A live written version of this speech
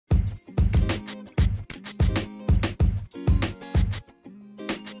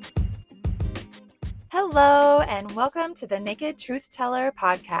Hello, and welcome to the Naked Truth Teller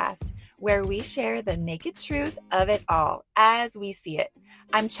podcast, where we share the naked truth of it all as we see it.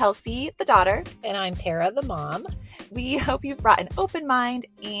 I'm Chelsea, the daughter. And I'm Tara, the mom. We hope you've brought an open mind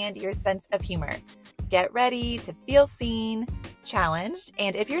and your sense of humor. Get ready to feel seen, challenged,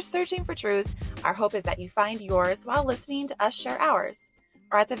 and if you're searching for truth, our hope is that you find yours while listening to us share ours,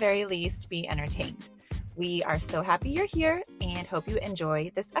 or at the very least, be entertained. We are so happy you're here and hope you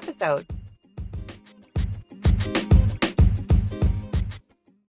enjoy this episode.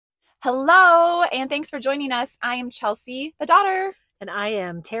 Hello, and thanks for joining us. I am Chelsea, the daughter. And I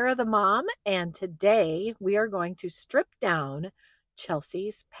am Tara, the mom. And today we are going to strip down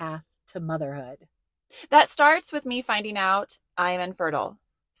Chelsea's path to motherhood. That starts with me finding out I am infertile.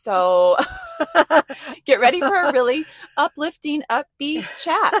 So get ready for a really uplifting, upbeat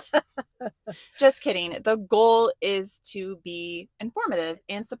chat. Just kidding. The goal is to be informative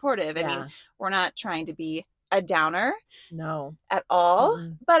and supportive. I mean, we're not trying to be a downer. No. At all.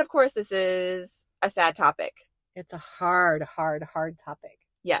 Mm-hmm. But of course, this is a sad topic. It's a hard topic.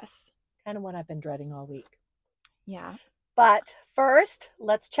 Yes. Kind of what I've been dreading all week. Yeah. But first,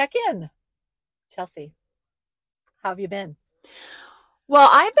 let's check in. Chelsea, how have you been? Well,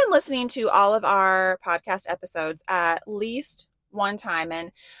 I've been listening to all of our podcast episodes at least one time,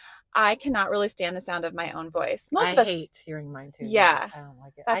 and I cannot really stand the sound of my own voice. Most of us hate hearing mine too. Yeah. I don't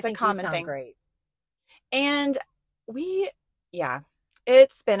like it. That's a common thing. Great. And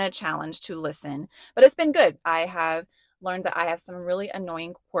it's been a challenge to listen, but it's been good. I have learned that I have some really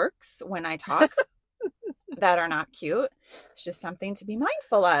annoying quirks when I talk that are not cute. It's just something to be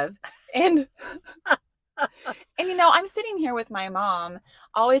mindful of. And I'm sitting here with my mom,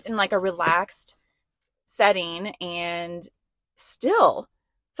 always in like a relaxed setting, and still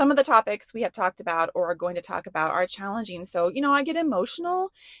some of the topics we have talked about or are going to talk about are challenging. So, I get emotional.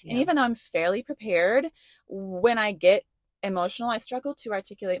 Yeah. And even though I'm fairly prepared, when I get emotional, I struggle to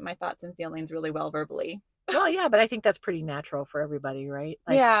articulate my thoughts and feelings really well verbally. Well, yeah, but I think that's pretty natural for everybody, right?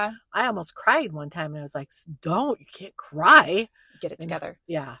 Like, yeah. I almost cried one time and I was like, you can't cry. Get it together.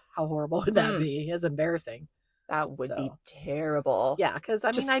 Yeah. How horrible would that be? It's embarrassing. That would be terrible. Yeah. Because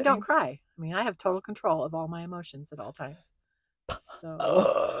I don't cry. I mean, I have total control of all my emotions at all times.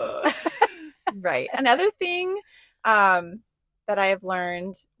 So, right. Another thing that I have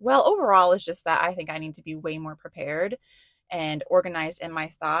learned, overall, is just that I think I need to be way more prepared and organized in my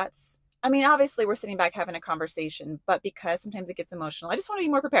thoughts. I mean, obviously, we're sitting back having a conversation, but because sometimes it gets emotional, I just want to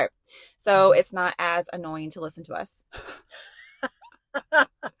be more prepared. So it's not as annoying to listen to us.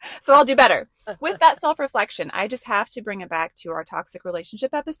 So I'll do better. With that self-reflection, I just have to bring it back to our toxic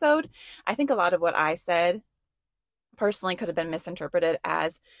relationship episode. I think a lot of what I said personally could have been misinterpreted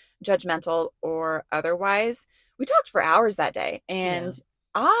as judgmental or otherwise. We talked for hours that day, and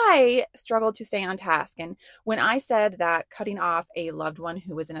I struggled to stay on task. And when I said that cutting off a loved one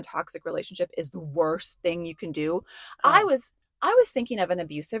who was in a toxic relationship is the worst thing you can do, I was thinking of an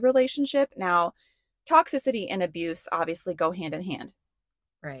abusive relationship. Now, toxicity and abuse obviously go hand in hand.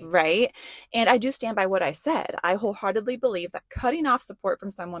 Right. And I do stand by what I said. I wholeheartedly believe that cutting off support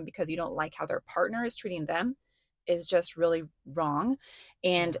from someone because you don't like how their partner is treating them is just really wrong.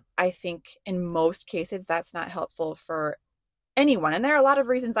 And I think in most cases that's not helpful for anyone. And there are a lot of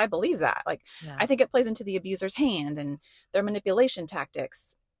reasons I believe that. I think it plays into the abuser's hand and their manipulation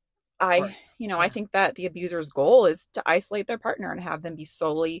tactics. I think that the abuser's goal is to isolate their partner and have them be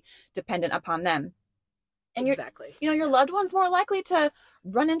solely dependent upon them. And your loved one's more likely to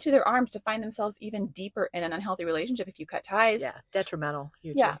run into their arms to find themselves even deeper in an unhealthy relationship if you cut ties. Yeah, detrimental.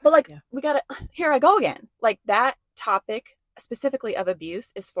 Hugely. Yeah, but we gotta, here I go again. Like, that topic specifically of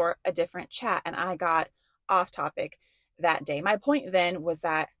abuse is for a different chat, and I got off topic that day. My point then was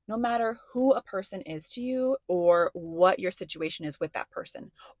that no matter who a person is to you or what your situation is with that person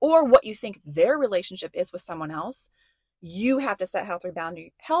or what you think their relationship is with someone else, you have to set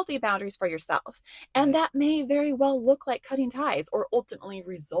healthy boundaries for yourself. And that may very well look like cutting ties or ultimately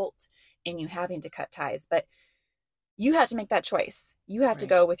result in you having to cut ties. But you have to make that choice. You have to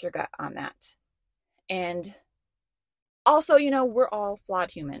go with your gut on that. And also, we're all flawed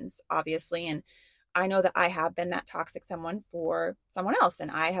humans, obviously. And I know that I have been that toxic someone for someone else.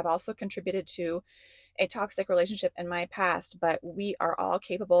 And I have also contributed to a toxic relationship in my past. But we are all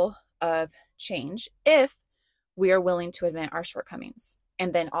capable of change if we are willing to admit our shortcomings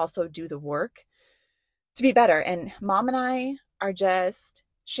and then also do the work to be better. And Mom and I are just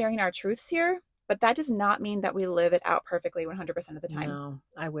sharing our truths here, but that does not mean that we live it out perfectly 100% of the time. No,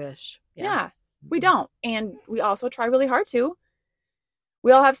 I wish. Yeah, we don't. And we also try really hard to.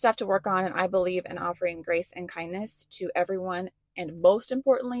 We all have stuff to work on, and I believe in offering grace and kindness to everyone, and most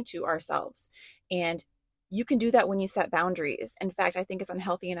importantly, to ourselves. And you can do that when you set boundaries. In fact, I think it's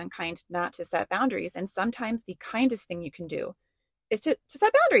unhealthy and unkind not to set boundaries. And sometimes the kindest thing you can do is to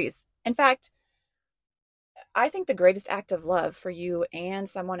set boundaries. In fact, I think the greatest act of love for you and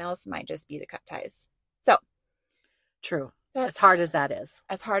someone else might just be to cut ties. So True. As that's hard as that is.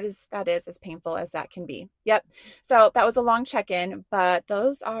 as hard as that is, as painful as that can be. Yep. So that was a long check-in, but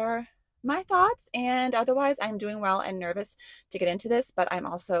those are my thoughts. And otherwise, I'm doing well and nervous to get into this, but I'm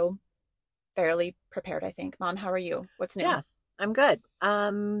also fairly prepared, I think. Mom, how are you? What's new? Yeah, I'm good.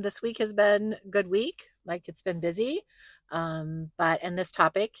 This week has been a good week. Like, it's been busy. And this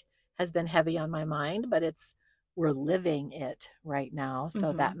topic has been heavy on my mind, but we're living it right now.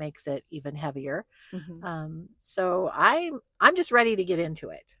 So that makes it even heavier. So I'm just ready to get into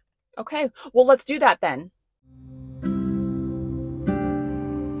it. Okay. Well, let's do that then.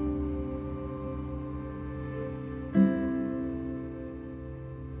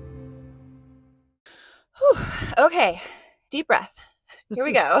 Whew. Okay. Deep breath. Here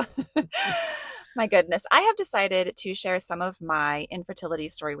we go. My goodness. I have decided to share some of my infertility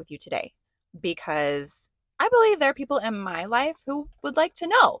story with you today because I believe there are people in my life who would like to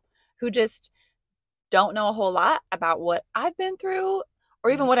know, who just don't know a whole lot about what I've been through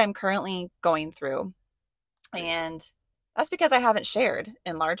or even what I'm currently going through. And that's because I haven't shared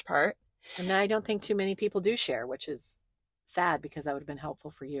in large part. And I don't think too many people do share, which is sad because that would have been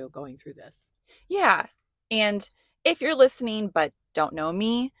helpful for you going through this. Yeah. And if you're listening but don't know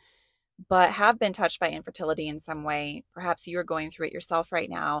me, but have been touched by infertility in some way, perhaps you're going through it yourself right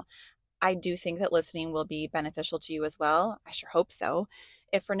now, I do think that listening will be beneficial to you as well. I sure hope so.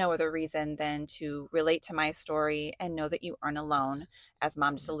 If for no other reason than to relate to my story and know that you aren't alone, as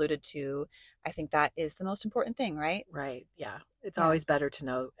Mom just alluded to, I think that is the most important thing, right? Right. Yeah. It's always better to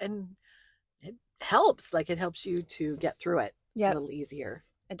know. And it helps. Like, it helps you to get through it a little easier.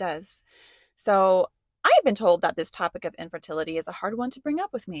 It does. So I have been told that this topic of infertility is a hard one to bring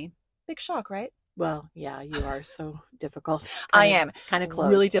up with me. Big shock, right? Well, yeah, you are so difficult. I am kind of close.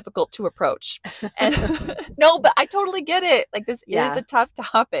 Really difficult to approach. And no, but I totally get it. Like, this is a tough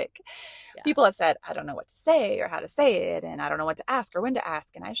topic. Yeah. People have said, I don't know what to say or how to say it. And I don't know what to ask or when to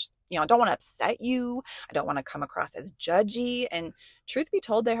ask. And I just, I don't want to upset you. I don't want to come across as judgy. And truth be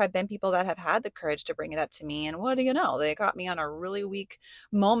told, there have been people that have had the courage to bring it up to me. And what do you know? They got me on a really weak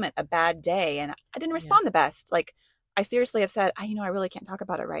moment, a bad day. And I didn't respond the best. Like, I seriously have said, I really can't talk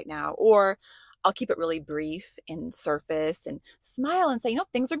about it right now. Or I'll keep it really brief and surface and smile and say,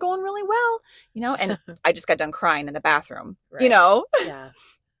 things are going really well, and I just got done crying in the bathroom, right. Yeah.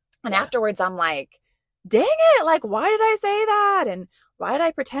 And afterwards I'm like, dang it. Like, why did I say that? And why did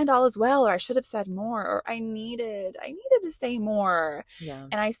I pretend all is well? Or I should have said more, or I needed to say more. Yeah.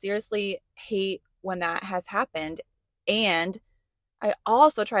 And I seriously hate when that has happened. And I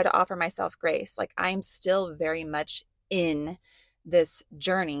also try to offer myself grace. Like, I'm still very much in this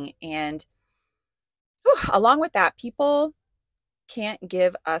journey. And along with that, people can't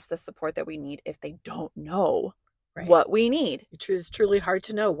give us the support that we need if they don't know what we need. It's truly hard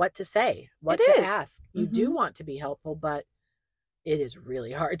to know what to say, what to ask. You do want to be helpful, but it is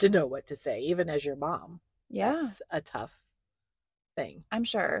really hard to know what to say, even as your mom. Yeah. That's a tough thing. I'm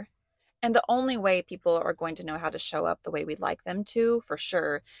sure. And the only way people are going to know how to show up the way we'd like them to, for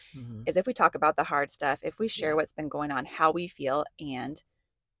sure, is if we talk about the hard stuff, if we share what's been going on, how we feel, and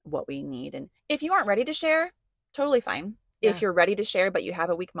what we need. And if you aren't ready to share, totally fine. Yeah. If you're ready to share, but you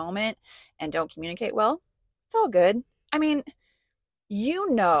have a weak moment and don't communicate well, it's all good. I mean,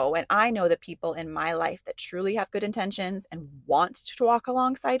 and I know the people in my life that truly have good intentions and want to walk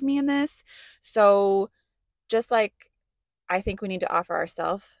alongside me in this. So just like I think we need to offer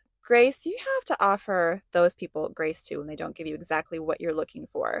ourselves grace, you have to offer those people grace too when they don't give you exactly what you're looking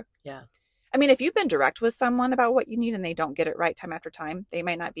for. Yeah. I mean, if you've been direct with someone about what you need and they don't get it right time after time, they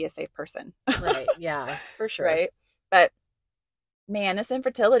might not be a safe person. Right. Yeah, for sure. Right. But man, this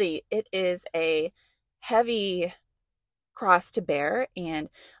infertility, it is a heavy cross to bear. And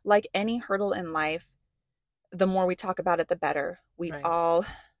like any hurdle in life, the more we talk about it, the better. We all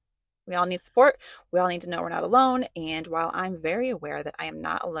need support. We all need to know we're not alone. And while I'm very aware that I am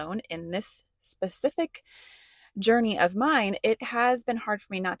not alone in this specific journey of mine, it has been hard for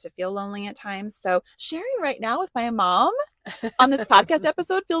me not to feel lonely at times. So sharing right now with my mom on this podcast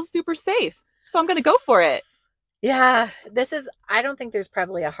episode feels super safe. So I'm going to go for it. Yeah, I don't think there's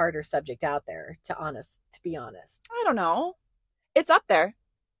probably a harder subject out there, to be honest. I don't know. It's up there.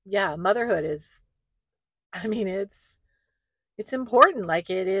 Yeah, motherhood it's important. Like,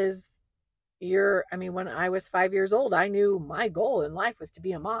 it is when I was 5 years old, I knew my goal in life was to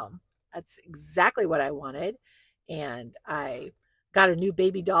be a mom. That's exactly what I wanted. And I got a new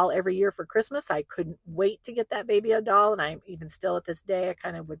baby doll every year for Christmas. I couldn't wait to get that baby a doll. And I'm even still at this day, I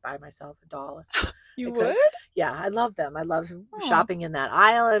kind of would buy myself a doll if You I could. would? Yeah, I love them. I love Oh. shopping in that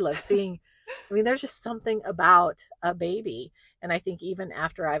aisle. I love seeing, I mean, there's just something about a baby. And I think even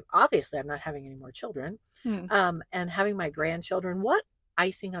after I'm not having any more children, Hmm. and having my grandchildren, what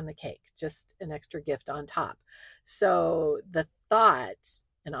icing on the cake, just an extra gift on top. So the thought,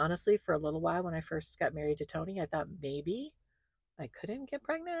 and honestly, for a little while when I first got married to Tony, I thought maybe I couldn't get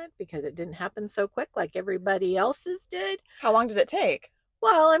pregnant because it didn't happen so quick like everybody else's did. How long did it take?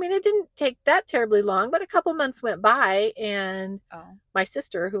 Well, I mean, it didn't take that terribly long, but a couple months went by, and Oh. my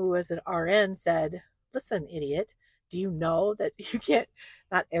sister, who was an RN, said, "Listen, idiot, do you know that you can't,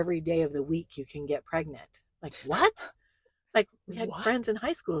 not every day of the week you can get pregnant?" Like, what? Like, we had friends in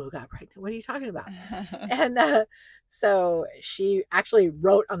high school who got pregnant. What are you talking about? And so she actually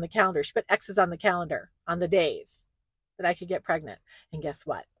wrote on the calendar. She put X's on the calendar on the days that I could get pregnant. And guess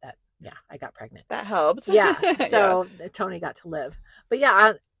what? I got pregnant. That helped. Yeah. So Tony got to live. But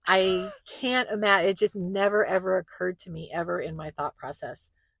yeah, I can't imagine. It just never, ever occurred to me ever in my thought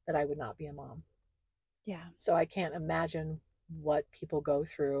process that I would not be a mom. Yeah. So I can't imagine what people go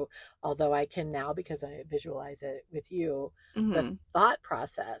through, although I can now, because I visualize it with you, the thought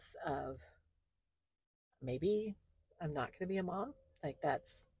process of maybe I'm not going to be a mom. Like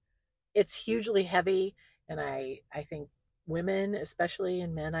it's hugely heavy. And I think women, especially,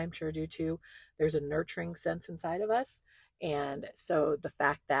 and men, I'm sure do too, there's a nurturing sense inside of us. And so the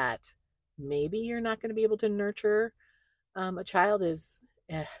fact that maybe you're not going to be able to nurture a child is,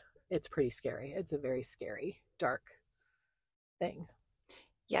 it's pretty scary. It's a very scary, dark thing.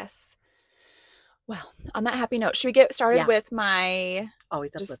 Yes. Well, on that happy note, should we get started with my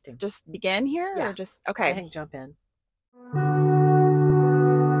always uplifting? Just begin here, or just okay? I think jump in.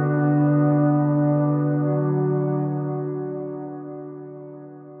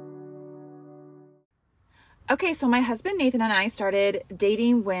 Okay, so my husband Nathan and I started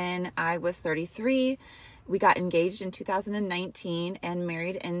dating when I was 33. We got engaged in 2019 and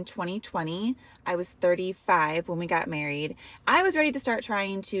married in 2020. I was 35 when we got married. I was ready to start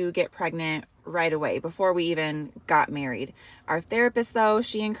trying to get pregnant right away before we even got married. Our therapist, though,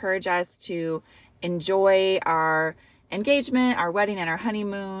 she encouraged us to enjoy our engagement, our wedding, and our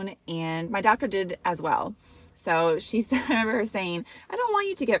honeymoon, and my doctor did as well. So she said, I remember her saying, I don't want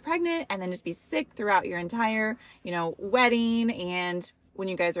you to get pregnant and then just be sick throughout your entire, wedding and when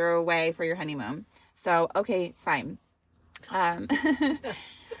you guys are away for your honeymoon. So, okay, fine. And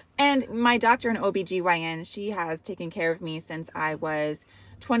my doctor, an OBGYN, she has taken care of me since I was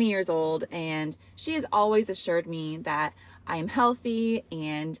 20 years old. And she has always assured me that I am healthy.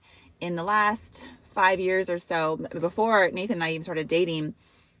 And in the last 5 years or so, before Nathan and I even started dating,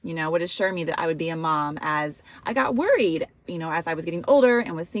 would assure me that I would be a mom, as I got worried, as I was getting older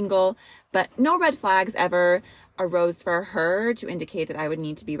and was single, but no red flags ever arose for her to indicate that I would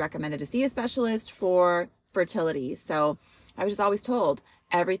need to be recommended to see a specialist for fertility. So I was just always told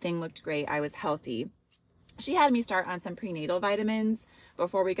everything looked great. I was healthy. She had me start on some prenatal vitamins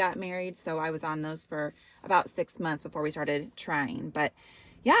before we got married. So I was on those for about 6 months before we started trying. But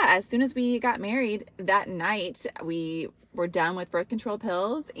yeah, as soon as we got married that night, we were done with birth control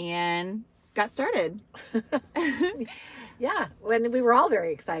pills and got started. Yeah, when we were all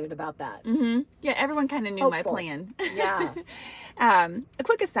very excited about that. Mm-hmm. Yeah, everyone kind of knew my plan. Yeah. A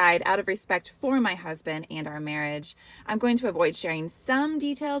quick aside, out of respect for my husband and our marriage, I'm going to avoid sharing some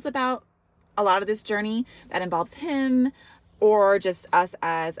details about a lot of this journey that involves him or just us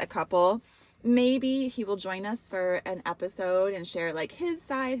as a couple. Maybe he will join us for an episode and share like his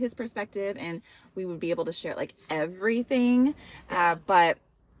side, his perspective, and we would be able to share like everything. But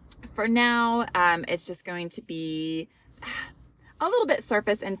for now, it's just going to be a little bit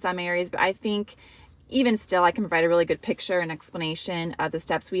surface in some areas, but I think even still, I can provide a really good picture and explanation of the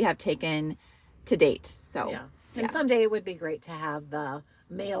steps we have taken to date. So, And someday it would be great to have the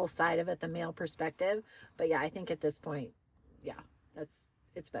male side of it, the male perspective. But yeah, I think at this point,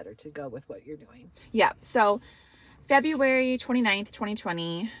 it's better to go with what you're doing. Yeah. So February 29th,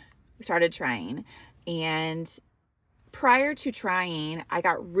 2020, we started trying. And prior to trying, I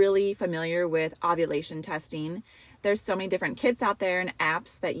got really familiar with ovulation testing. There's so many different kits out there and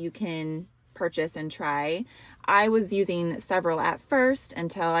apps that you can purchase and try. I was using several at first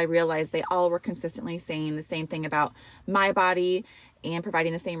until I realized they all were consistently saying the same thing about my body and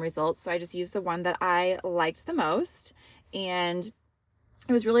providing the same results. So I just used the one that I liked the most. And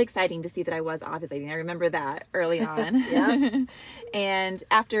it was really exciting to see that I was ovulating. I remember that early on. And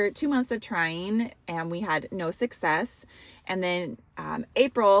after 2 months of trying, and we had no success. And then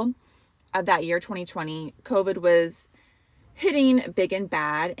April of that year, 2020, COVID was hitting big and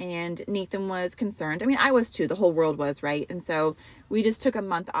bad, and Nathan was concerned. I mean, I was too. The whole world was, right? And so we just took a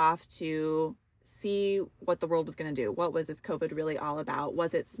month off to see what the world was going to do. What was this COVID really all about?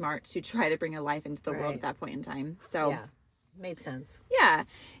 Was it smart to try to bring a life into the world at that point in time? So yeah, made sense. yeah.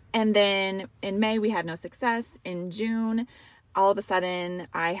 And then in May, we had no success. In June, all of a sudden,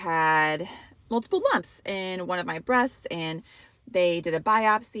 I had multiple lumps in one of my breasts, and they did a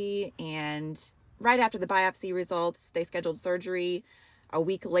biopsy. And right after the biopsy results, they scheduled surgery a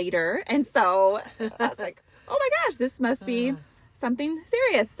week later. And so I was like, oh my gosh, this must be something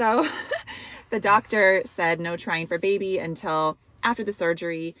serious. So the doctor said no trying for baby until after the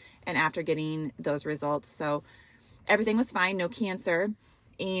surgery and after getting those results. So everything was fine, no cancer.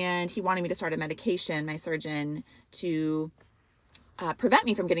 And he wanted me to start a medication, my surgeon, to prevent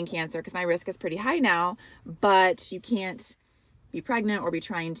me from getting cancer because my risk is pretty high now, but you can't be pregnant or be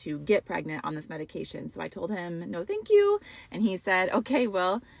trying to get pregnant on this medication. So I told him, no, thank you. And he said, okay,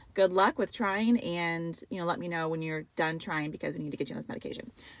 well, good luck with trying, and, let me know when you're done trying because we need to get you on this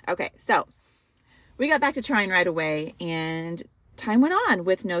medication. Okay. So we got back to trying right away, and time went on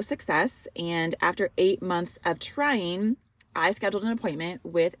with no success. And after 8 months of trying, I scheduled an appointment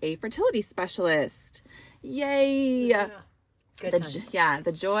with a fertility specialist. Yay. Yeah. Good times.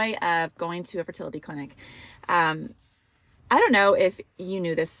 The joy of going to a fertility clinic. I don't know if you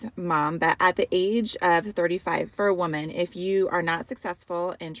knew this, Mom, but at the age of 35 for a woman, if you are not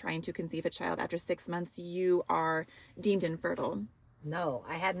successful in trying to conceive a child after 6 months, you are deemed infertile. No,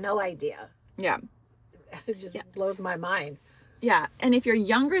 I had no idea. Yeah. It just blows my mind. Yeah. And if you're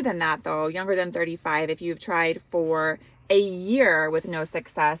younger than that, though, younger than 35, if you've tried for a year with no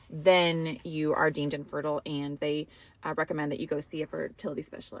success, then you are deemed infertile, and they recommend that you go see a fertility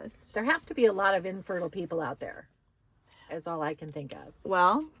specialist. There have to be a lot of infertile people out there. Is all I can think of.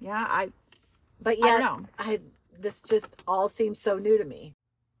 Well, yeah, But yet, I don't know. This just all seems so new to me.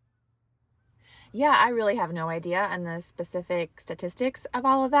 Yeah, I really have no idea on the specific statistics of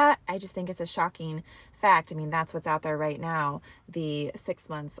all of that. I just think it's a shocking fact. I mean, that's what's out there right now. The 6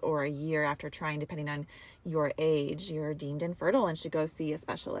 months or a year after trying, depending on your age, you're deemed infertile and should go see a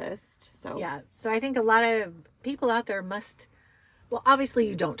specialist. So yeah. So I think a lot of people out there must, well, obviously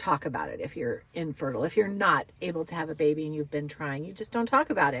you don't talk about it if you're infertile. If you're not able to have a baby and you've been trying, you just don't talk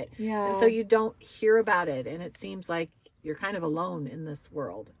about it. Yeah. And so you don't hear about it. And it seems like you're kind of alone in this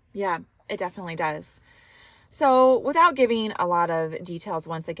world. Yeah, it definitely does. So without giving a lot of details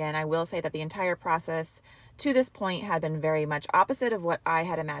once again, I will say that the entire process to this point had been very much opposite of what I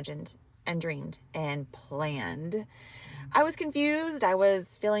had imagined and dreamed and planned. I was confused. I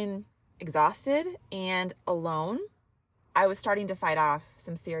was feeling exhausted and alone. I was starting to fight off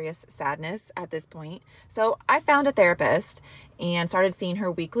some serious sadness at this point. So I found a therapist and started seeing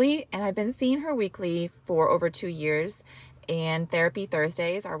her weekly. And I've been seeing her weekly for over 2 years. And therapy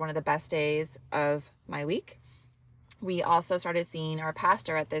Thursdays are one of the best days of my week. We also started seeing our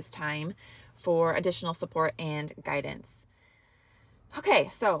pastor at this time for additional support and guidance. Okay,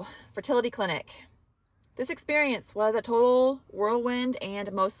 so fertility clinic. This experience was a total whirlwind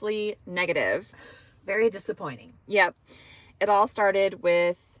and mostly negative. Very disappointing. Yep. It all started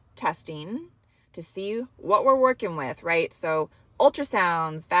with testing to see what we're working with, right? So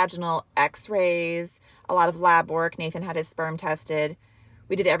ultrasounds, vaginal x-rays, a lot of lab work. Nathan had his sperm tested.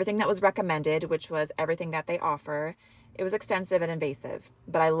 We did everything that was recommended, which was everything that they offer. It was extensive and invasive,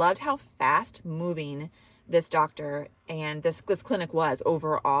 but I loved how fast moving this doctor and this clinic was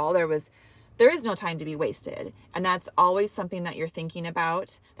overall. There is no time to be wasted. And that's always something that you're thinking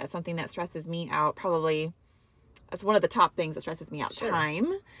about. That's something that stresses me out. Probably that's one of the top things that stresses me out. Sure.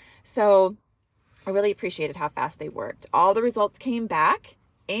 Time. So I really appreciated how fast they worked. All the results came back,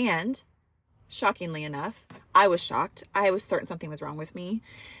 and shockingly enough, I was shocked. I was certain something was wrong with me.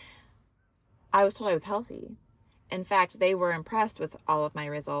 I was told I was healthy. In fact, they were impressed with all of my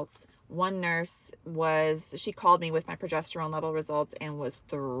results. One nurse she called me with my progesterone level results and was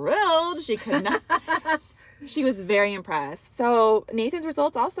thrilled. She could not, she was very impressed. So Nathan's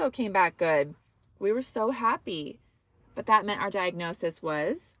results also came back good. We were so happy, but that meant our diagnosis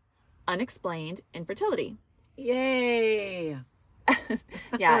was unexplained infertility. Yay.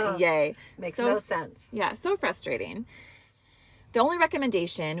 Yeah, yay. Makes no sense. Yeah, so frustrating. The only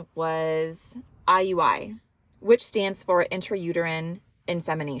recommendation was IUI, which stands for intrauterine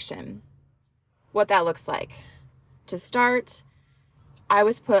insemination. What that looks like. To start, I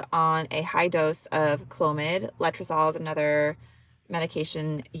was put on a high dose of Clomid. Letrozole is another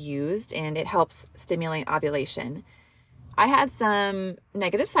medication used, and it helps stimulate ovulation. I had some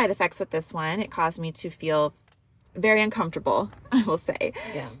negative side effects with this one. It caused me to feel very uncomfortable, I will say.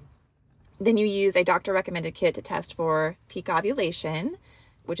 Yeah. Then you use a doctor recommended kit to test for peak ovulation,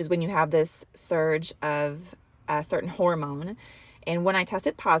 which is when you have this surge of a certain hormone. And when I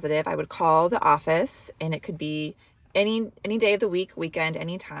tested positive, I would call the office, and it could be any day of the week, weekend,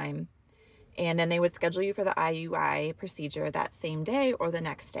 anytime. And then they would schedule you for the IUI procedure that same day or the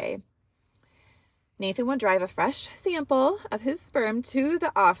next day. Nathan would drive a fresh sample of his sperm to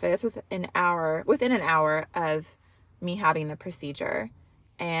the office within an hour of me having the procedure.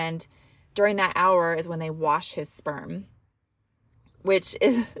 And during that hour is when they wash his sperm, which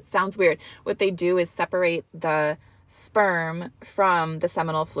sounds weird. What they do is separate the sperm from the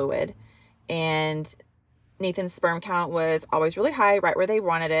seminal fluid. And Nathan's sperm count was always really high, right where they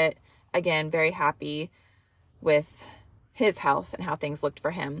wanted it. Again, very happy with his health and how things looked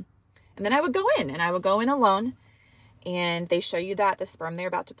for him. And then I would go in alone, and they show you that the sperm they're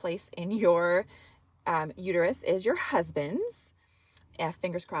about to place in your uterus is your husband's. Yeah,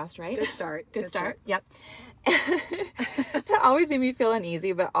 fingers crossed, right? Good start. Good start. Yep. That always made me feel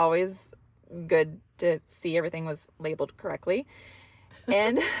uneasy, but always good to see everything was labeled correctly.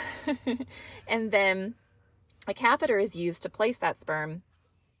 And and then a catheter is used to place that sperm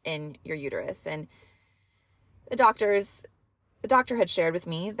in your uterus. And the doctor had shared with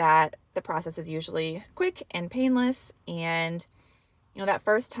me that the process is usually quick and painless. And, that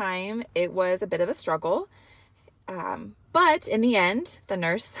first time it was a bit of a struggle. But in the end, the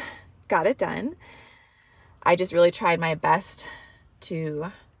nurse got it done. I just really tried my best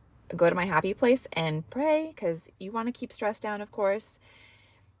to go to my happy place and pray, because you want to keep stress down, of course.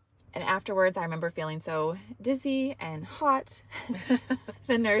 And afterwards, I remember feeling so dizzy and hot.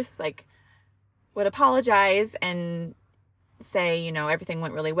 The nurse would apologize and say, everything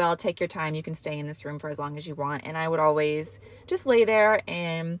went really well. Take your time. You can stay in this room for as long as you want. And I would always just lay there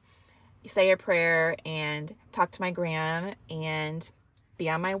and say a prayer and talk to my gram and be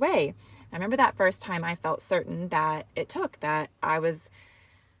on my way. I remember that first time I felt certain that I was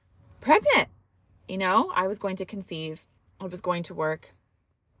pregnant. I was going to conceive. It was going to work.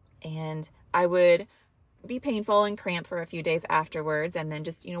 And I would be painful and cramp for a few days afterwards, and then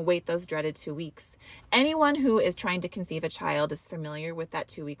just, wait those dreaded 2 weeks. Anyone who is trying to conceive a child is familiar with that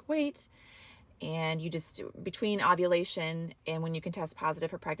 2-week wait. And you just, between ovulation and when you can test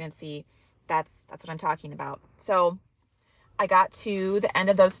positive for pregnancy, that's what I'm talking about. So I got to the end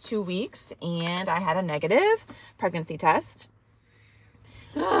of those 2 weeks and I had a negative pregnancy test.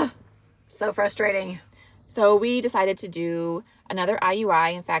 So frustrating. So we decided to do another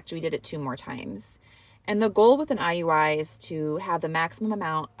IUI. In fact, we did it 2 more times. And the goal with an IUI is to have the maximum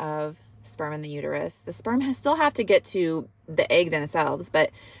amount of sperm in the uterus. The sperm still have to get to the egg themselves,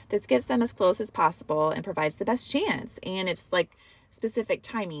 but this gets them as close as possible and provides the best chance. And it's specific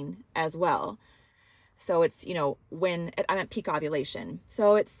timing as well. So it's, when I'm at peak ovulation.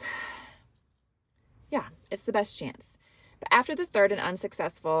 So it's the best chance. But after the third and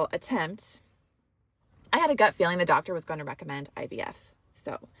unsuccessful attempt, I had a gut feeling the doctor was going to recommend IVF.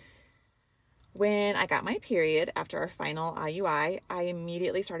 So when I got my period after our final IUI, I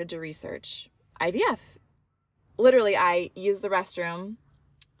immediately started to research IVF. Literally, I used the restroom.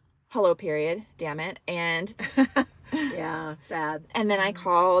 Hello, period. Damn it. And yeah, sad. And then I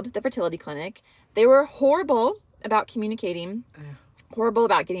called the fertility clinic. They were horrible about communicating, horrible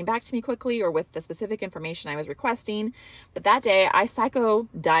about getting back to me quickly or with the specific information I was requesting. But that day I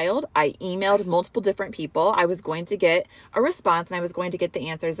psycho-dialed. I emailed multiple different people. I was going to get a response and I was going to get the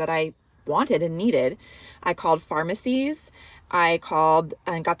answers that I wanted and needed. I called pharmacies. I called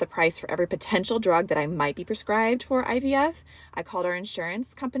and got the price for every potential drug that I might be prescribed for IVF. I called our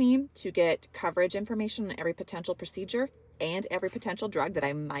insurance company to get coverage information on every potential procedure and every potential drug that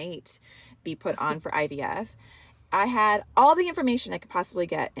I might be put on for IVF. I had all the information I could possibly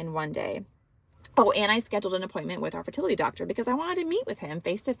get in one day. Oh, and I scheduled an appointment with our fertility doctor because I wanted to meet with him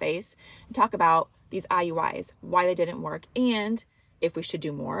face to face and talk about these IUIs, why they didn't work, and if we should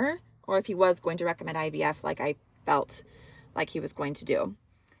do more, or if he was going to recommend IVF like I felt like he was going to do.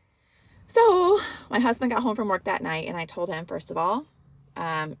 So my husband got home from work that night and I told him, first of all,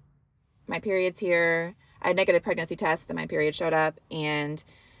 my period's here. I had a negative pregnancy test, then my period showed up, and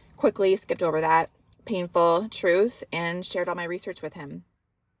quickly skipped over that painful truth and shared all my research with him.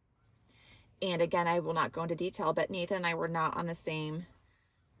 And again, I will not go into detail, but Nathan and I were not on the same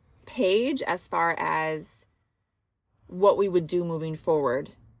page as far as what we would do moving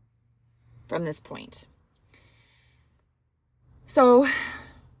forward from this point. So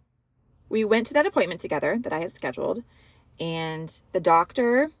we went to that appointment together that I had scheduled, and the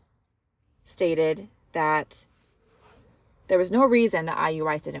doctor stated that there was no reason the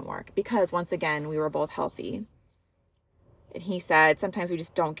IUIs didn't work because, once again, we were both healthy. And he said sometimes we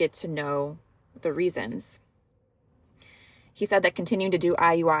just don't get to know the reasons. He said that continuing to do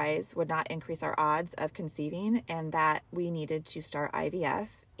IUIs would not increase our odds of conceiving and that we needed to start IVF.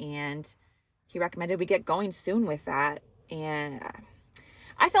 And he recommended we get going soon with that. And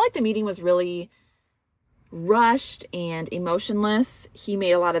I felt like the meeting was really rushed and emotionless. He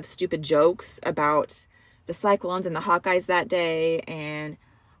made a lot of stupid jokes about the Cyclones and the Hawkeyes that day. And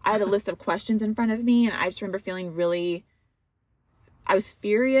I had a list of questions in front of me. And I just remember feeling really, I was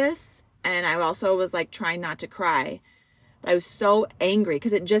furious. And I also was like trying not to cry. But I was so angry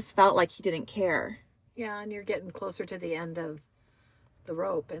because it just felt like he didn't care. Yeah, and you're getting closer to the end of the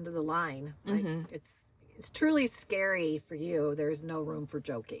rope, end of the line. Like, it's truly scary for you. There's no room for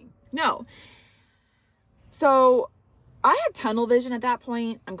joking. No. So I had tunnel vision at that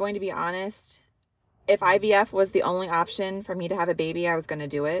point. I'm going to be honest. If IVF was the only option for me to have a baby, I was going to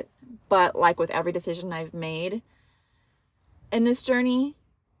do it. But like with every decision I've made in this journey,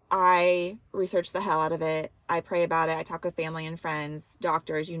 I research the hell out of it. I pray about it. I talk with family and friends,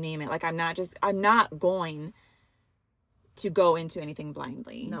 doctors, you name it. Like I'm not going to go into anything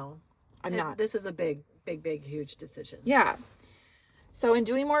blindly. No, I'm not. This is a big, huge decision. Yeah. So in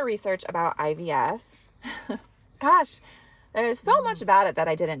doing more research about IVF, gosh, there's so much about it that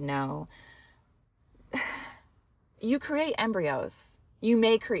I didn't know. You create embryos. You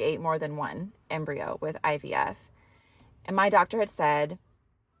may create more than one embryo with IVF. And my doctor had said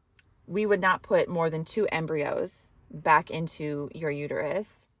we would not put more than 2 embryos back into your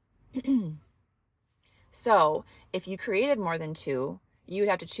uterus. So if you created more than 2, you would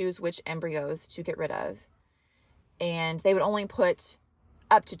have to choose which embryos to get rid of. And they would only put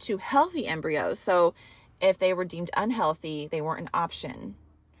up to 2 healthy embryos. So if they were deemed unhealthy, they weren't an option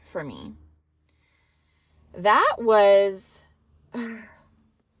for me. That was...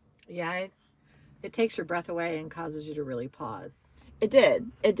 Yeah, it takes your breath away and causes you to really pause. It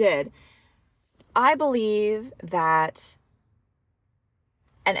did. I believe that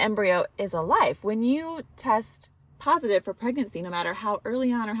an embryo is a life. When you test positive for pregnancy, no matter how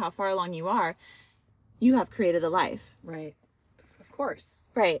early on or how far along you are, you have created a life. Right. Of course.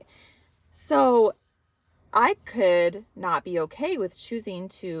 Right. So I could not be okay with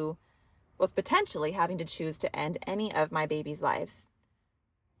potentially having to choose to end any of my baby's lives,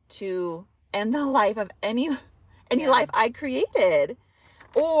 to end the life of any life I created,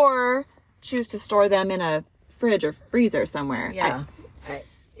 or choose to store them in a fridge or freezer somewhere. Yeah.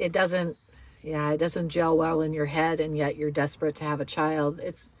 It doesn't gel well in your head, and yet you're desperate to have a child.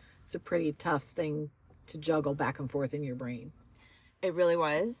 It's a pretty tough thing to juggle back and forth in your brain. It really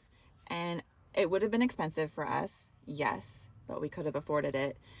was. And it would have been expensive for us. Yes, but we could have afforded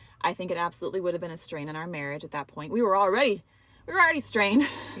it. I think it absolutely would have been a strain on our marriage at that point. We were already strained.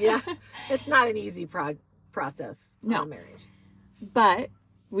 Yeah. It's not an easy process. No. Marriage. But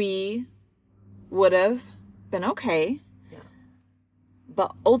we would have been okay. Yeah.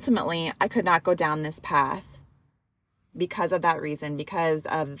 But ultimately, I could not go down this path because of that reason, because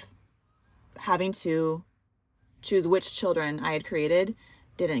of having to choose which children I had created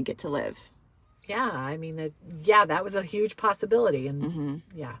didn't get to live. Yeah, I mean, that was a huge possibility. And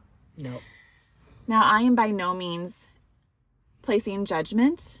yeah, no. Now, I am by no means placing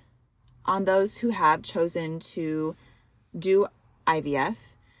judgment on those who have chosen to do IVF.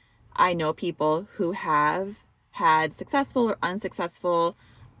 I know people who have had successful or unsuccessful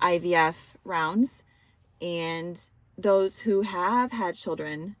IVF rounds, and those who have had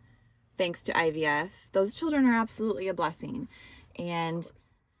children thanks to IVF, those children are absolutely a blessing. And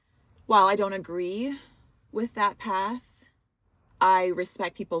while I don't agree with that path, I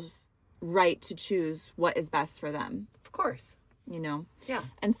respect people's right to choose what is best for them. Of course. Yeah.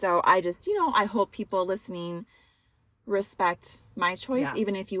 And so I just, I hope people listening respect my choice,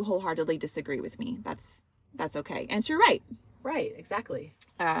 even if you wholeheartedly disagree with me. That's okay. And you're right. Right, exactly.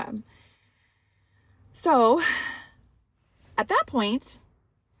 So at that point,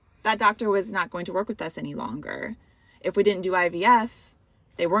 that doctor was not going to work with us any longer. If we didn't do IVF,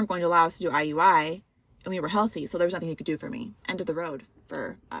 they weren't going to allow us to do IUI, and we were healthy, so there was nothing he could do for me. End of the road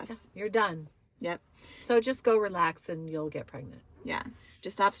for us. You're done. Yep. So just go relax and you'll get pregnant. Yeah.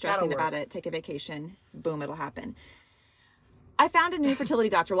 Just stop stressing about it. Take a vacation. Boom, it'll happen. I found a new fertility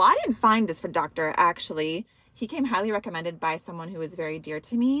doctor. Well, I didn't find this doctor, actually. He came highly recommended by someone who is very dear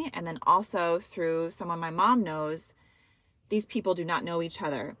to me, and then also through someone my mom knows. These people do not know each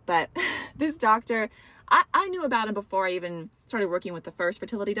other, but this doctor, I knew about him before I even started working with the first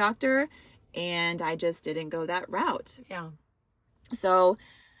fertility doctor, and I just didn't go that route. Yeah. So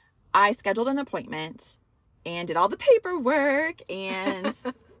I scheduled an appointment and did all the paperwork, and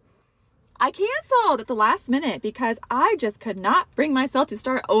I canceled at the last minute because I just could not bring myself to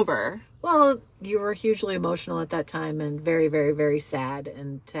start over. Well, you were hugely emotional at that time and very, very, very sad.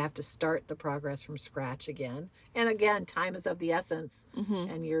 And to have to start the progress from scratch again. And again, time is of the essence.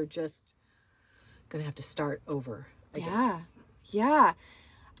 And you're just going to have to start over again. Yeah. Yeah.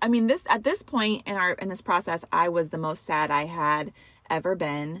 I mean, at this point in this process, I was the most sad I had ever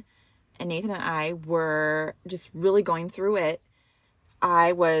been. And Nathan and I were just really going through it.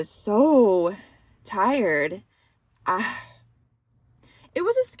 I was so tired. It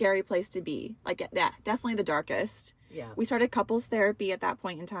was a scary place to be. Like, yeah, definitely the darkest. Yeah. We started couples therapy at that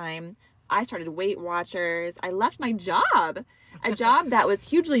point in time. I started Weight Watchers. I left my job, a job that was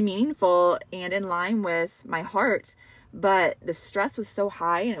hugely meaningful and in line with my heart. But the stress was so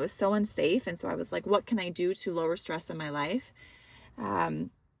high and it was so unsafe. And so I was like, what can I do to lower stress in my life?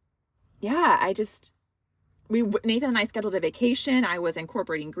 Nathan and I scheduled a vacation. I was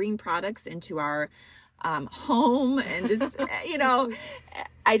incorporating green products into our home and just,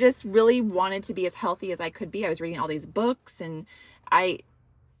 I just really wanted to be as healthy as I could be. I was reading all these books and I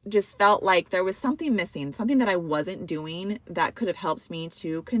just felt like there was something missing, something that I wasn't doing that could have helped me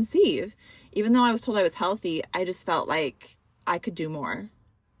to conceive. Even though I was told I was healthy, I just felt like I could do more.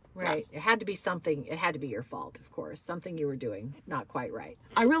 Right. Yeah. It had to be something. It had to be your fault, of course. Something you were doing not quite right.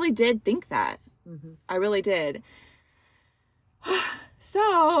 I really did think that. I really did.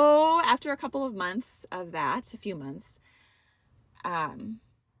 So after a couple of months of that, a few months, I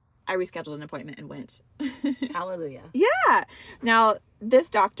rescheduled an appointment and went. Hallelujah. Yeah. Now, this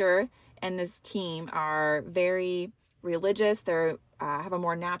doctor and this team are very religious. They have a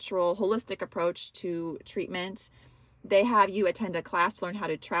more natural, holistic approach to treatment. They have you attend a class to learn how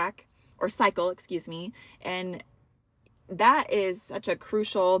to cycle, and that is such a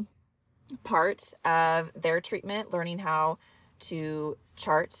crucial part of their treatment, learning how to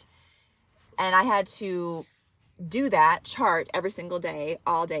chart. And I had to do that chart every single day,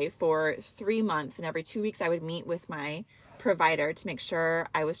 all day for 3 months. And every 2 weeks I would meet with my provider to make sure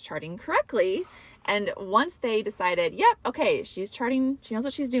I was charting correctly. And once they decided, yep, okay, she's charting, she knows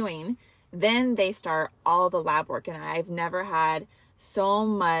what she's doing, then they start all the lab work. And I've never had so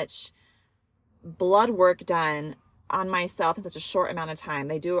much blood work done on myself in such a short amount of time.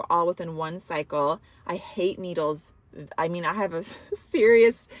 They do it all within one cycle. I hate needles. I mean, I have a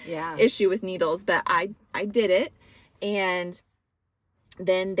serious issue with needles, but I did it. And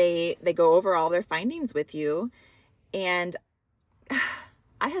then they go over all their findings with you. And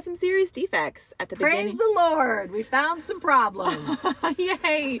I had some serious defects at the beginning. Praise the Lord. We found some problems.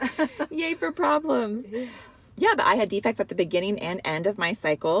 Yay. Yay for problems. Yeah, but I had defects at the beginning and end of my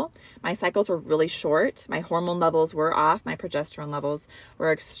cycle. My cycles were really short. My hormone levels were off. My progesterone levels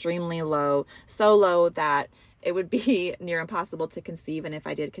were extremely low. So low that it would be near impossible to conceive. And if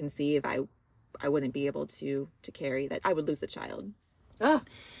I did conceive, I wouldn't be able to carry that. I would lose the child. Oh.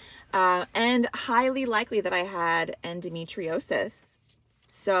 And highly likely that I had endometriosis.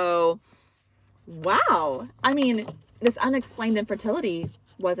 So, wow. I mean, this unexplained infertility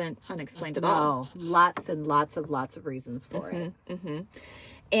wasn't unexplained at all. No, lots and lots of reasons for it.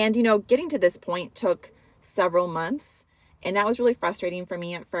 And, getting to this point took several months. And that was really frustrating for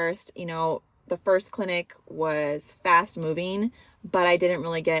me at first. The first clinic was fast moving, but I didn't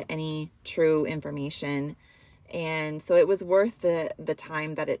really get any true information. And so it was worth the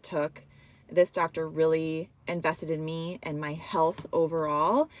time that it took. This doctor really invested in me and my health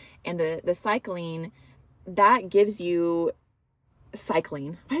overall. And the cycling, that gives you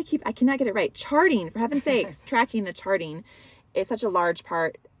cycling. I cannot get it right. Charting, for heaven's sakes, tracking the charting is such a large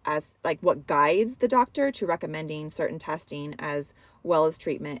part as like what guides the doctor to recommending certain testing as well as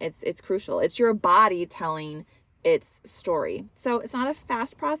treatment. It's crucial. It's your body telling its story. So it's not a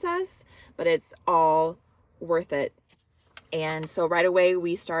fast process, but it's all worth it. And so right away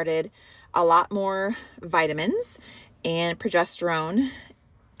we started a lot more vitamins and progesterone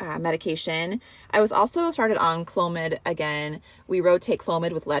medication. I was also started on Clomid again. We rotate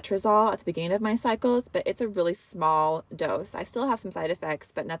Clomid with letrozole at the beginning of my cycles, but it's a really small dose. I still have some side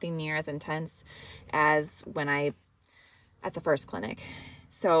effects, but nothing near as intense as at the first clinic.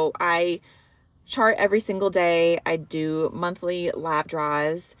 So I chart every single day. I do monthly lab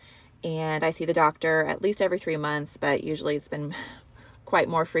draws and I see the doctor at least every 3 months, but usually it's been quite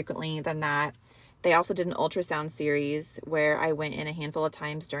more frequently than that. They also did an ultrasound series where I went in a handful of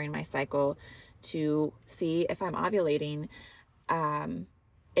times during my cycle to see if I'm ovulating.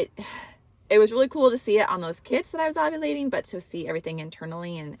 It was really cool to see it on those kits that I was ovulating, but to see everything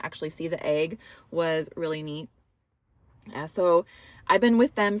internally and actually see the egg was really neat. So I've been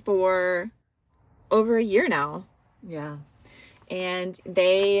with them for over a year now. Yeah. And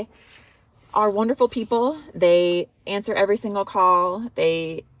they are wonderful people. They answer every single call.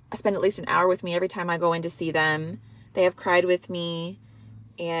 They spend at least an hour with me every time I go in to see them. They have cried with me,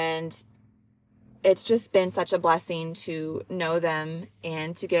 and it's just been such a blessing to know them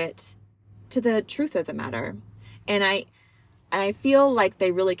and to get to the truth of the matter. And I feel like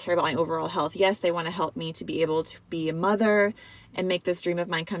they really care about my overall health. Yes, they want to help me to be able to be a mother and make this dream of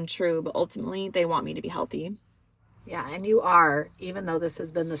mine come true, but ultimately they want me to be healthy. Yeah, and you are, even though this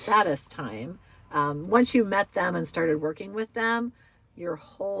has been the saddest time, once you met them and started working with them, your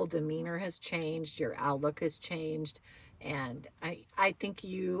whole demeanor has changed, your outlook has changed, and I think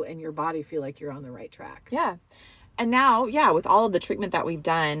you and your body feel like you're on the right track. Yeah. And now, yeah, with all of the treatment that we've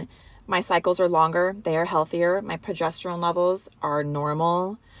done, my cycles are longer, they are healthier, my progesterone levels are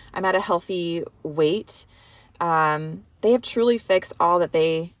normal, I'm at a healthy weight. They have truly fixed all that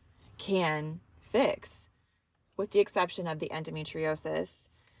they can fix, with the exception of the endometriosis.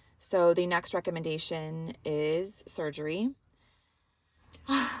 So the next recommendation is surgery.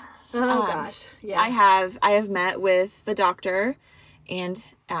 Oh gosh, yeah. I have met with the doctor and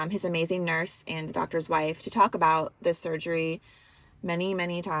his amazing nurse and the doctor's wife to talk about this surgery many,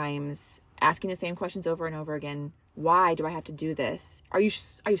 many times, asking the same questions over and over again. Why do I have to do this? Are you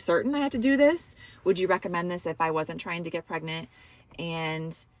certain I have to do this? Would you recommend this if I wasn't trying to get pregnant?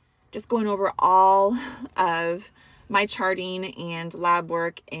 And just going over all of my charting and lab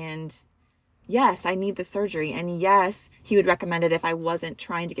work, and yes, I need the surgery. And yes, he would recommend it if I wasn't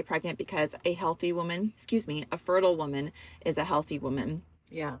trying to get pregnant, because a fertile woman is a healthy woman.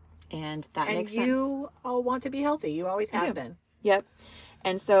 Yeah. And that makes sense. And sense. you all want to be healthy. You always have been. Yep.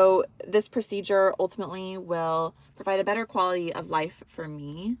 And so this procedure ultimately will provide a better quality of life for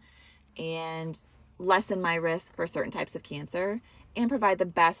me and lessen my risk for certain types of cancer and provide the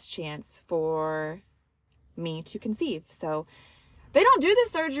best chance for me to conceive. So they don't do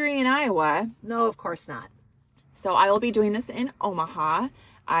this surgery in Iowa. No, of course not. So I will be doing this in Omaha.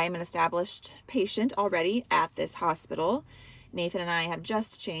 I'm an established patient already at this hospital. Nathan and I have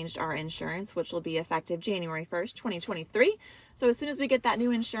just changed our insurance, which will be effective January 1st, 2023. So as soon as we get that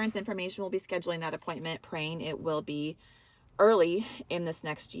new insurance information, we'll be scheduling that appointment, praying it will be early in this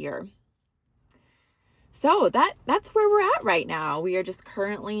next year. So that's where we're at right now. We are just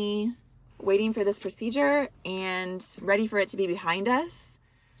currently waiting for this procedure and ready for it to be behind us.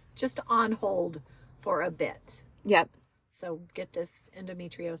 Just on hold for a bit. Yep. So get this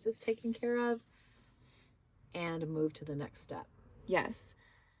endometriosis taken care of and move to the next step. Yes.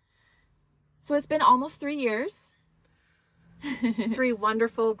 So it's been almost 3 years. 3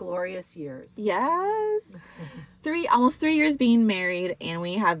 wonderful, glorious years. Yes. Almost 3 years being married, and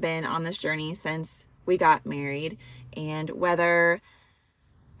we have been on this journey since we got married. And whether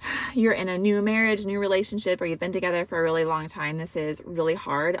you're in a new marriage, new relationship, or you've been together for a really long time, this is really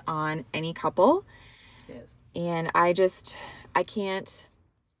hard on any couple. Yes. And I can't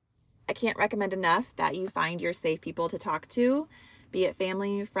recommend enough that you find your safe people to talk to, be it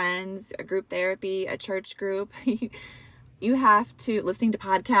family, friends, a group therapy, a church group. You have to, listening to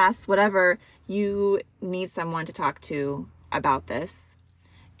podcasts, whatever, you need someone to talk to about this.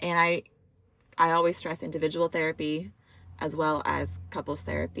 And I always stress individual therapy as well as couples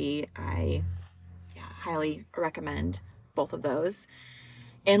therapy. I highly recommend both of those.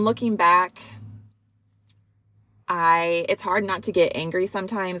 And looking back, it's hard not to get angry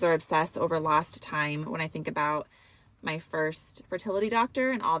sometimes or obsess over lost time when I think about my first fertility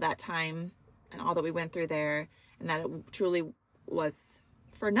doctor and all that time and all that we went through there, and that it truly was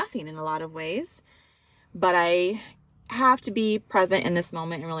for nothing in a lot of ways. But I have to be present in this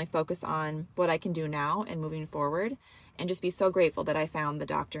moment and really focus on what I can do now and moving forward, and just be so grateful that I found the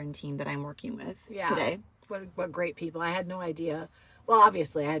doctor and team that I'm working with today. What great people. I had no idea. Well,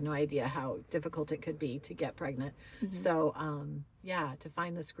 obviously, I had no idea how difficult it could be to get pregnant. Mm-hmm. So, to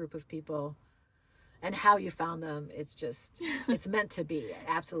find this group of people and how you found them, it's meant to be. It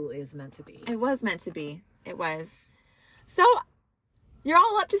absolutely is meant to be. It was meant to be. It was. So, you're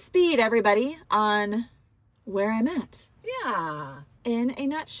all up to speed, everybody, on where I'm at. Yeah. In a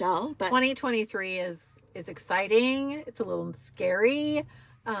nutshell. But 2023 is exciting. It's a little scary,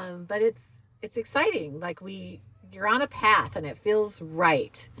 but it's exciting. Like you're on a path and it feels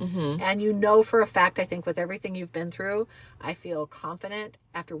right. Mm-hmm. And you know for a fact, I think with everything you've been through, I feel confident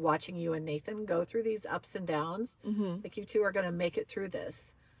after watching you and Nathan go through these ups and downs. Mm-hmm. Like you two are going to make it through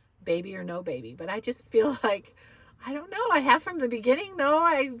this, baby or no baby. But I just feel like, I don't know, I have from the beginning though.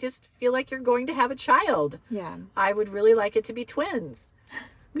 I just feel like you're going to have a child. Yeah. I would really like it to be twins.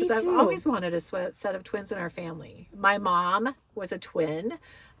 Me too. I've always wanted a set of twins in our family. My mom was a twin.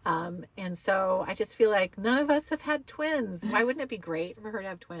 And so I just feel like none of us have had twins. Why wouldn't it be great for her to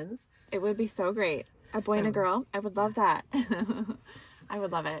have twins? It would be so great. A boy and a So, girl. I would love that. I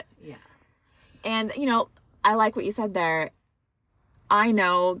would love it. yeah. And, I like what you said there. I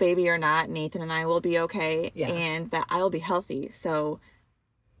know, baby or not, Nathan and I will be okay, Yeah. and that I will be healthy. So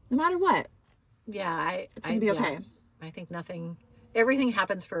no matter what, Yeah, it's going to be okay. I think everything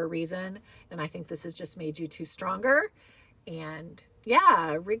happens for a reason. And I think this has just made you two stronger. And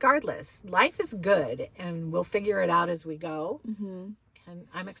yeah, regardless, life is good and we'll figure it out as we go. Mm-hmm. And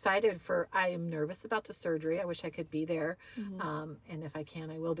I'm I am nervous about the surgery. I wish I could be there. Mm-hmm. And if I can,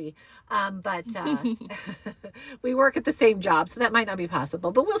 I will be. But we work at the same job, so that might not be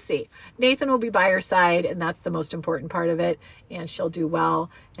possible, but we'll see. Nathan will be by her side, and that's the most important part of it. And she'll do well,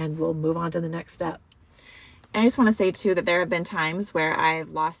 and we'll move on to the next step. And I just want to say, too, that there have been times where I've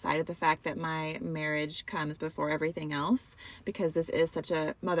lost sight of the fact that my marriage comes before everything else, because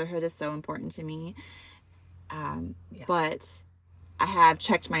motherhood is so important to me. But I have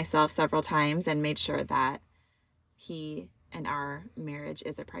checked myself several times and made sure that he and our marriage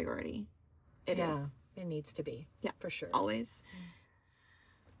is a priority. It is. It needs to be. Yeah, for sure. Always.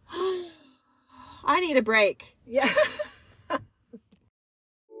 I need a break. Yeah.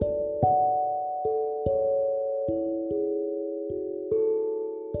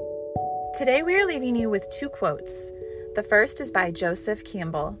 Today we are leaving you with 2 quotes. The first is by Joseph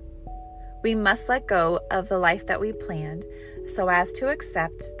Campbell. We must let go of the life that we planned so as to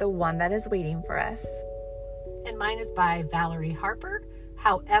accept the one that is waiting for us. And mine is by Valerie Harper.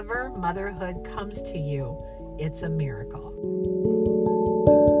 However motherhood comes to you, it's a miracle.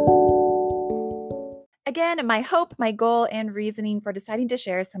 Again, my hope, my goal, and reasoning for deciding to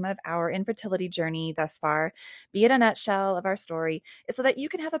share some of our infertility journey thus far, be it a nutshell of our story, is so that you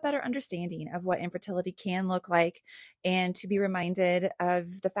can have a better understanding of what infertility can look like and to be reminded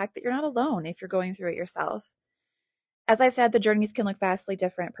of the fact that you're not alone if you're going through it yourself. As I've said, the journeys can look vastly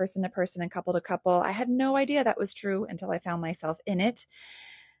different person to person and couple to couple. I had no idea that was true until I found myself in it.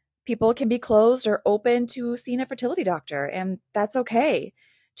 People can be closed or open to seeing a fertility doctor, and that's okay.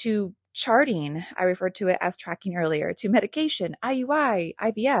 To charting, I referred to it as tracking earlier, to medication, IUI,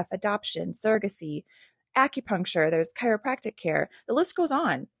 IVF, adoption, surrogacy, acupuncture, there's chiropractic care. The list goes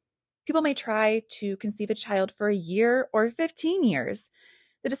on. People may try to conceive a child for a year or 15 years.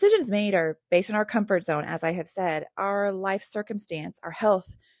 The decisions made are based on our comfort zone, as I have said, our life circumstance, our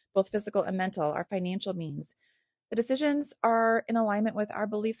health, both physical and mental, our financial means. The decisions are in alignment with our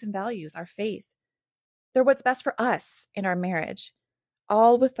beliefs and values, our faith. They're what's best for us in our marriage,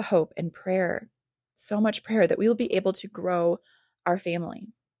 all with the hope and prayer, so much prayer that we will be able to grow our family.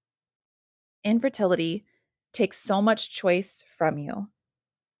 Infertility takes so much choice from you.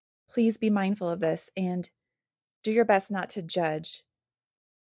 Please be mindful of this and do your best not to judge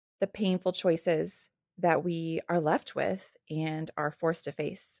the painful choices that we are left with and are forced to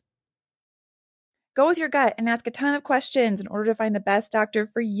face. Go with your gut and ask a ton of questions in order to find the best doctor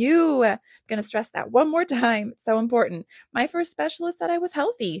for you. I'm going to stress that one more time. It's so important. My first specialist said I was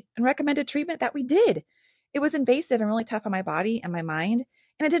healthy and recommended treatment that we did. It was invasive and really tough on my body and my mind,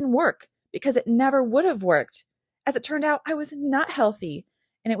 and it didn't work because it never would have worked. As it turned out, I was not healthy,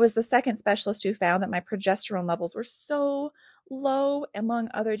 and it was the second specialist who found that my progesterone levels were so low, among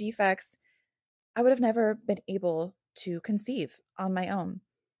other defects, I would have never been able to conceive on my own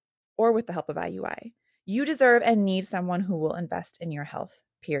or with the help of IUI. You deserve and need someone who will invest in your health,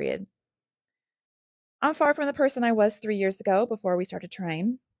 period. I'm far from the person I was 3 years ago before we started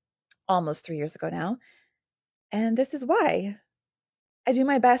trying, almost 3 years ago now. And this is why I do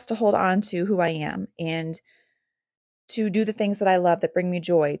my best to hold on to who I am and to do the things that I love that bring me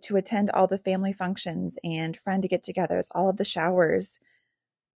joy, to attend all the family functions and friend get-togethers, all of the showers.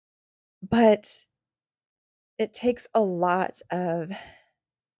 But it takes a lot of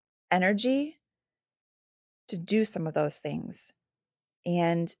energy to do some of those things.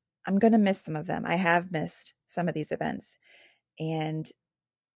 And I'm going to miss some of them. I have missed some of these events. And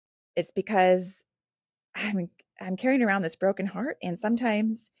it's because I'm carrying around this broken heart. And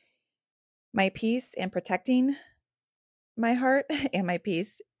sometimes my peace and protecting my heart and my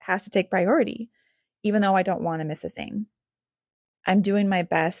peace has to take priority, even though I don't want to miss a thing. I'm doing my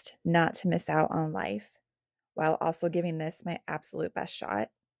best not to miss out on life while also giving this my absolute best shot.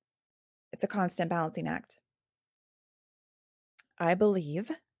 It's a constant balancing act. I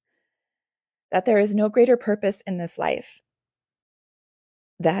believe that there is no greater purpose in this life,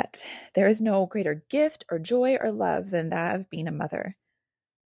 that there is no greater gift or joy or love than that of being a mother.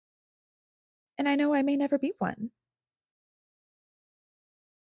 And I know I may never be one.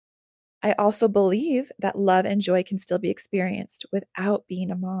 I also believe that love and joy can still be experienced without being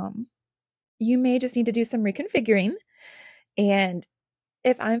a mom. You may just need to do some reconfiguring. And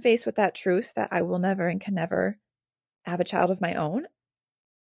if I'm faced with that truth that I will never and can never have a child of my own,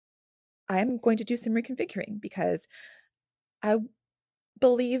 I'm going to do some reconfiguring because I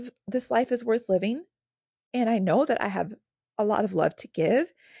believe this life is worth living. And I know that I have a lot of love to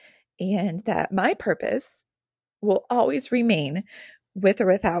give and that my purpose will always remain with or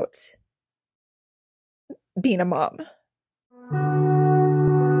without being a mom.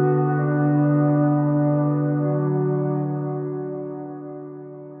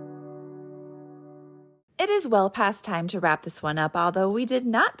 It is well past time to wrap this one up, although we did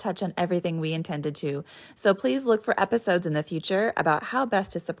not touch on everything we intended to. So please look for episodes in the future about how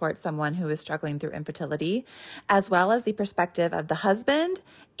best to support someone who is struggling through infertility, as well as the perspective of the husband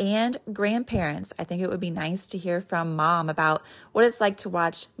and grandparents. I think it would be nice to hear from mom about what it's like to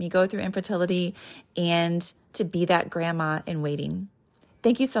watch me go through infertility and to be that grandma in waiting.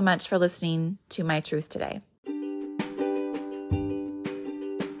 Thank you so much for listening to my truth today.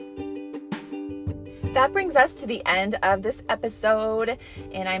 That brings us to the end of this episode,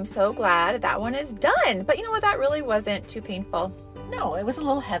 and I'm so glad that one is done. But you know what? That really wasn't too painful. No, it was a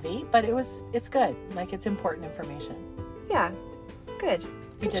little heavy, but it's good. Like, it's important information. Yeah, good.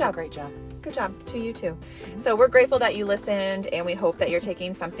 You did a great job. Good job to you too. So we're grateful that you listened, and we hope that you're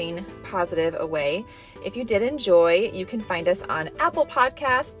taking something positive away. If you did enjoy, you can find us on Apple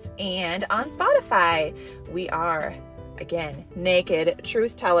Podcasts and on Spotify. We are, again, Naked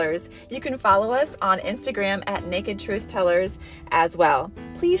Truth Tellers. You can follow us on Instagram at Naked Truth Tellers as well.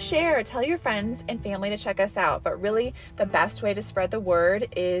 Please share, tell your friends and family to check us out. But really, the best way to spread the word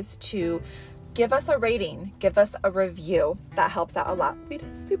is to give us a rating, give us a review. That helps out a lot. We'd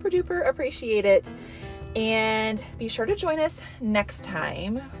super duper appreciate it. And be sure to join us next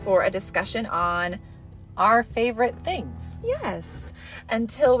time for a discussion on our favorite things. Yes.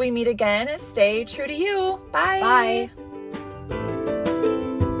 Until we meet again, stay true to you. Bye. Bye.